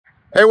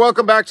Hey,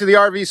 welcome back to the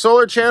RV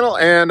Solar Channel,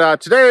 and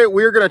today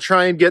we're going to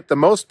try and get the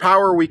most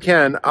power we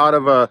can out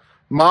of a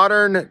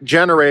modern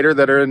generator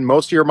that are in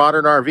most of your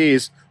modern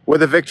RVs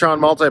with a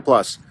Victron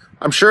Multiplus.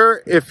 I'm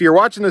sure if you're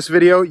watching this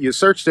video, you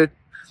searched it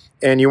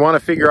and you want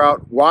to figure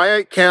out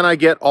why can't I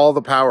get all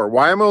the power?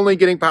 Why am I only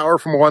getting power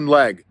from one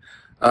leg?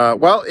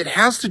 Well, it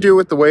has to do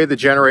with the way the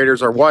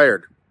generators are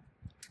wired.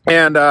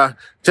 And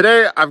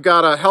today I've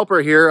got a helper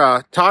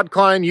here, Todd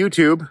Clyne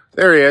YouTube.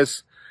 There he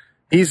is.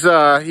 He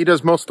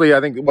does mostly,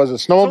 I think, was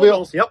it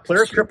snowmobile? Yep,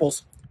 Polaris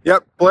triples.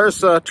 Yep, Polaris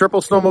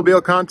triple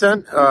snowmobile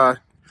content.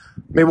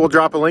 Maybe we'll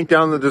drop a link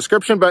down in the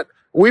description, but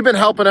we've been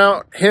helping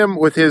out him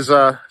with his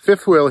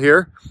fifth wheel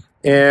here,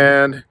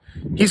 and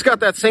he's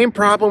got that same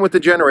problem with the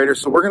generator,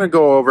 so we're going to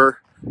go over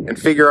and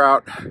figure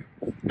out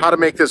how to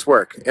make this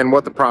work and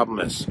what the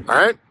problem is, all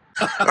right?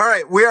 All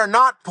right, we are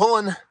not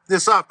pulling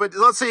this off, but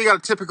let's say you got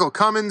a typical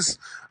Cummins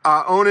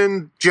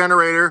Onan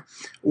generator.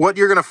 What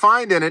you're going to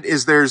find in it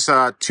is there's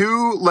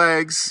two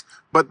legs,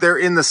 but they're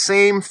in the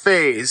same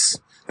phase.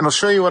 And I'll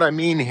show you what I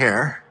mean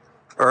here,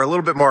 or a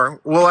little bit more.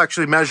 We'll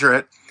actually measure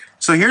it.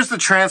 So here's the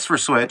transfer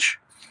switch.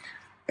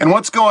 And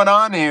what's going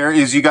on here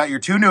is you got your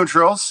two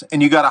neutrals,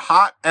 and you got a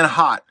hot and a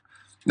hot.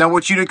 Now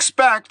what you'd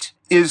expect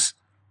is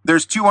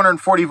there's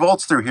 240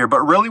 volts through here,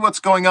 but really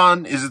what's going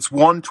on is it's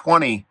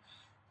 120.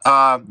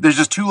 There's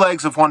just two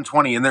legs of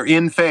 120 and they're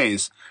in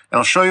phase. And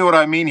I'll show you what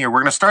I mean here. We're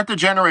going to start the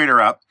generator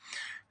up,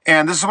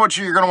 and this is what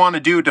you're going to want to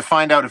do to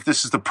find out if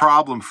this is the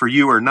problem for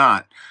you or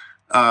not.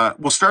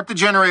 We'll start the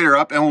generator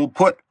up, and we'll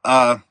put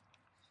we'll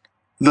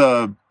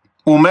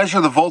measure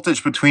the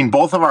voltage between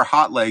both of our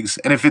hot legs,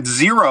 and if it's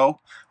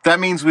 0, that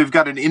means we've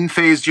got an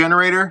in-phase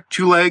generator,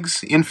 two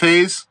legs in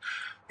phase,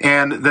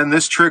 and then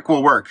this trick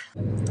will work.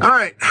 All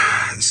right,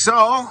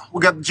 so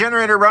we got the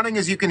generator running,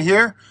 as you can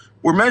hear.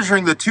 We're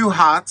measuring the two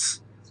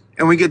hots,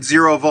 and we get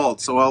 0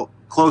 volts, so well,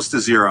 close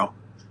to 0.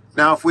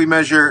 Now, if we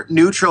measure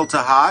neutral to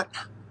hot,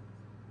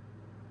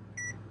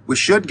 we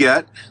should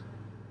get,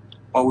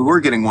 well, we were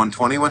getting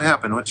 120. What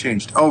happened? What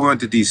changed? Oh, we went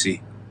to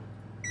DC.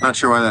 Not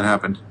sure why that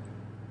happened.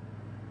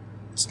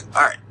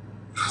 All right.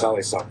 It's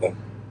always something.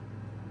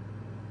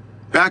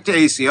 Back to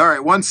AC. All right,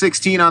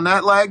 116 on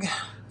that leg.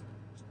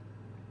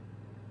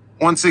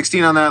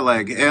 116 on that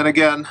leg. And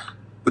again,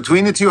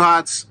 between the two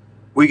hots,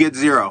 we get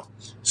 0.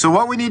 So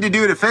what we need to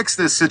do to fix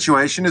this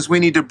situation is we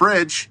need to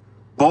bridge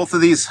both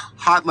of these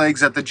hot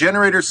legs at the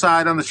generator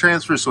side on the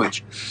transfer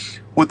switch.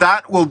 What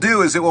that will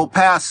do is it will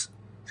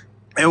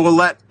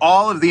let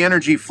all of the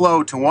energy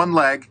flow to one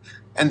leg,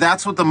 and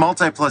that's what the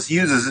Multiplus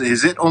uses,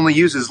 is it only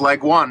uses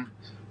leg 1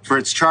 for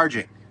its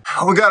charging.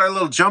 We got our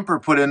little jumper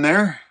put in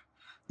there.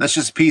 That's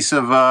just a piece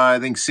of, I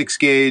think, 6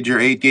 gauge or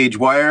 8 gauge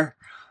wire,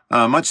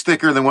 much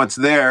thicker than what's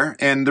there.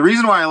 And the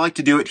reason why I like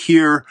to do it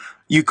here,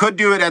 you could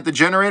do it at the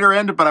generator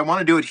end, but I want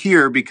to do it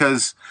here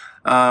because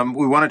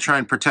we want to try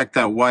and protect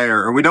that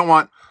wire, or we don't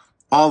want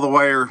all the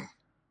wire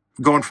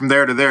going from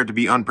there to there to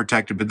be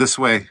unprotected. But this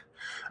way,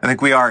 I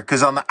think we are,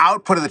 because on the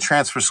output of the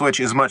transfer switch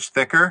is much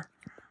thicker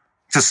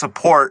to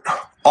support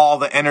all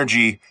the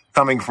energy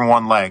coming from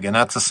one leg, and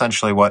that's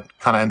essentially what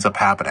kind of ends up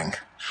happening.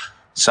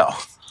 So,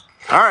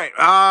 all right,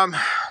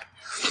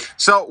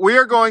 so we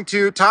are going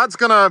to, Todd's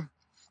gonna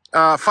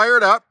fire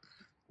it up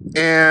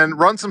and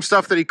run some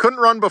stuff that he couldn't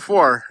run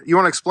before. You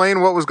want to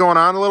explain what was going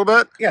on a little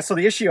bit? Yeah, so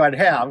the issue I'd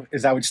have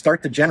is I would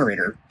start the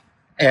generator,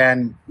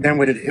 and then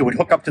it would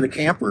hook up to the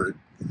camper.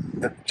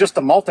 Just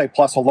the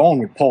Multiplus alone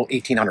would pull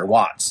 1,800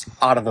 watts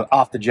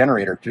off the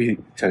generator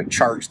to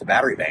charge the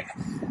battery bank.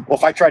 Well,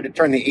 if I tried to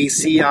turn the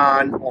AC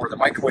on or the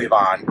microwave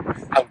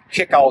on, I would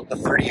kick out the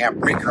 30 amp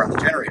breaker on the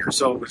generator.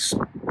 So it was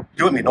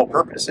doing me no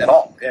purpose at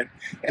all. And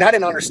I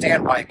didn't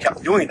understand why it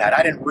kept doing that.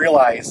 I didn't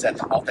realize that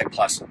the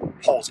Multiplus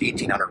pulls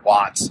 1,800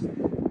 watts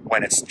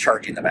when it's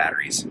charging the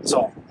batteries.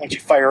 So once you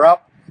fire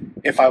up,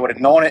 if I would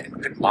have known it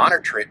and could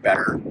monitor it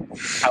better,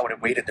 I would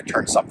have waited to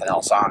turn something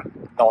else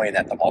on, knowing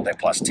that the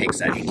Multiplus takes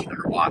that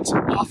 1,800 watts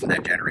off of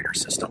that generator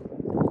system.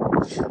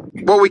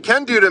 What we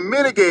can do to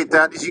mitigate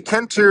that is you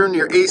can turn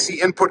your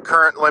AC input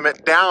current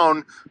limit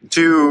down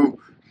to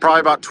probably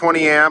about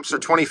 20 amps or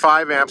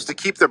 25 amps to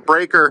keep the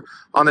breaker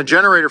on the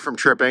generator from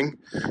tripping.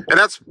 And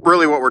that's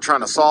really what we're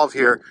trying to solve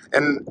here.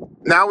 And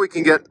now we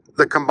can get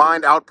the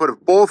combined output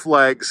of both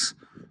legs,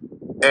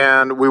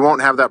 and we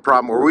won't have that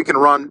problem where we can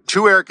run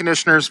 2 air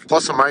conditioners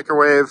plus a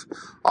microwave,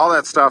 all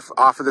that stuff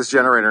off of this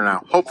generator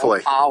now,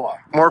 hopefully.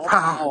 More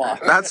power.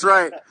 That's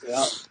right.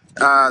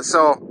 Yeah.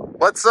 So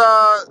let's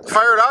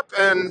fire it up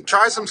and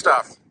try some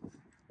stuff.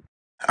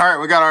 All right,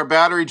 we got our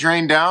battery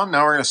drained down.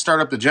 Now we're going to start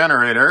up the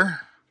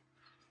generator.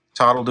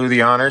 Todd will do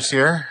the honors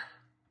here.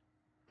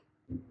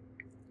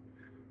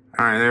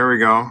 All right, there we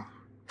go.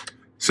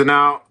 So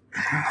now,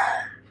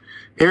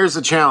 here's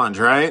the challenge,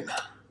 right?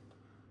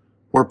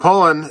 We're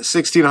pulling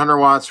 1,600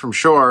 watts from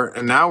shore,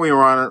 and now we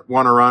want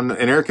to run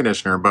an air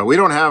conditioner, but we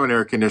don't have an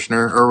air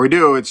conditioner, or we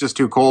do, it's just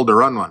too cold to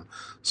run one.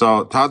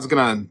 So Todd's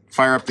going to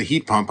fire up the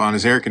heat pump on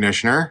his air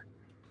conditioner.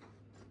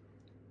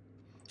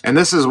 And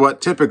this is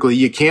what typically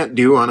you can't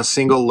do on a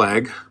single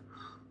leg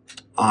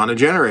on a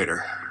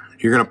generator.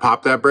 You're going to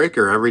pop that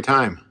breaker every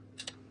time.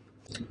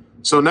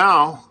 So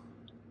now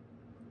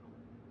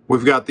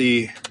we've got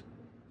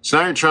so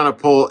now you're trying to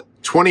pull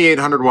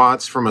 2,800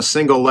 watts from a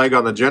single leg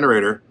on the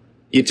generator.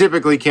 You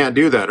typically can't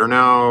do that, or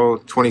now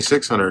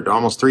 2,600,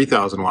 almost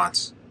 3,000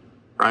 watts,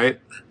 right?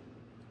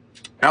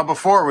 Now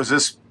before, was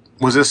this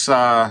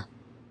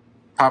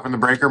popping the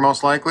breaker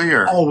most likely,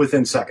 or? All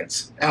within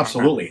seconds,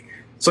 absolutely. Okay.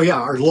 So yeah,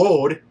 our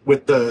load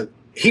with the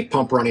heat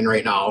pump running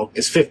right now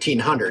is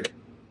 1,500,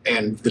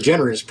 and the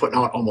generator is putting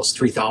out almost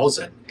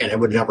 3,000, and it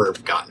would never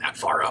have gotten that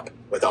far up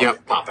without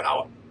it popping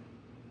out.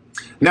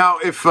 Now,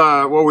 if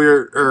what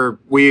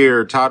we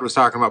or Todd was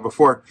talking about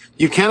before,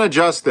 you can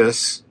adjust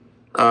this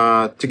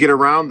to get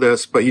around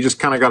this, but you just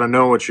kind of got to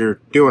know what you're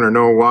doing or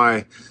know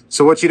why.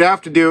 So what you'd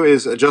have to do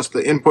is adjust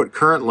the input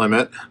current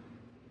limit,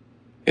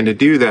 and to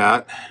do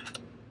that,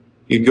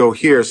 you'd go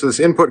here. So this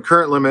input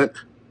current limit,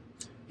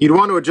 you'd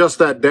want to adjust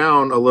that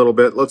down a little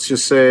bit. Let's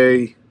just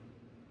say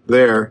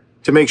there,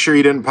 to make sure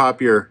you didn't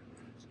pop your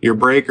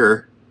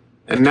breaker.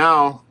 And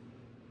now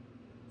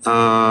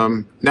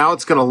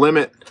it's going to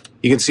limit.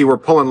 You can see we're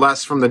pulling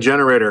less from the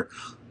generator.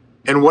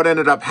 And what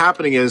ended up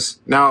happening is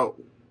now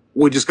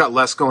we just got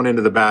less going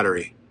into the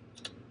battery.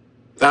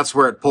 That's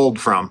where it pulled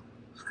from.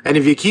 And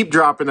if you keep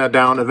dropping that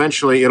down,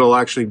 eventually it'll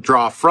actually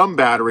draw from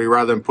battery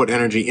rather than put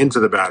energy into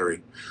the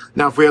battery.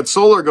 Now, if we had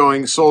solar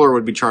going, solar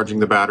would be charging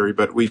the battery,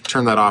 but we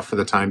turned that off for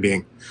the time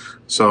being.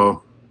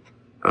 So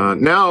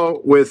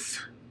now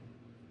with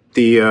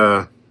the,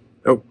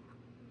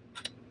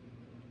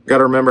 got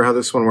to remember how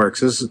this one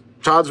works.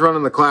 Todd's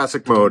running the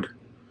classic mode.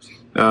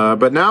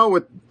 But now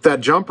with that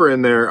jumper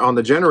in there on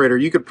the generator,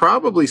 you could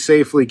probably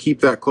safely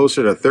keep that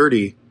closer to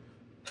 30.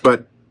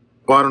 But,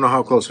 well, I don't know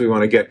how close we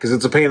want to get because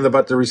it's a pain in the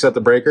butt to reset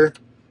the breaker.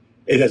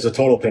 It is a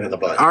total pain in the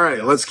butt. All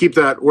right, let's keep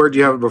that. Where'd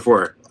you have it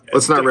before?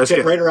 Let's not risk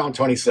it. Right around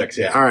 26,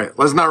 yeah. All right,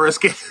 let's not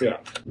risk it. Yeah.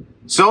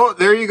 So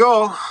there you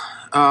go.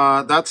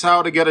 That's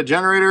how to get a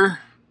generator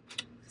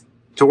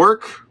to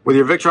work with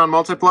your Victron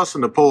Multiplus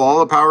and to pull all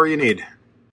the power you need.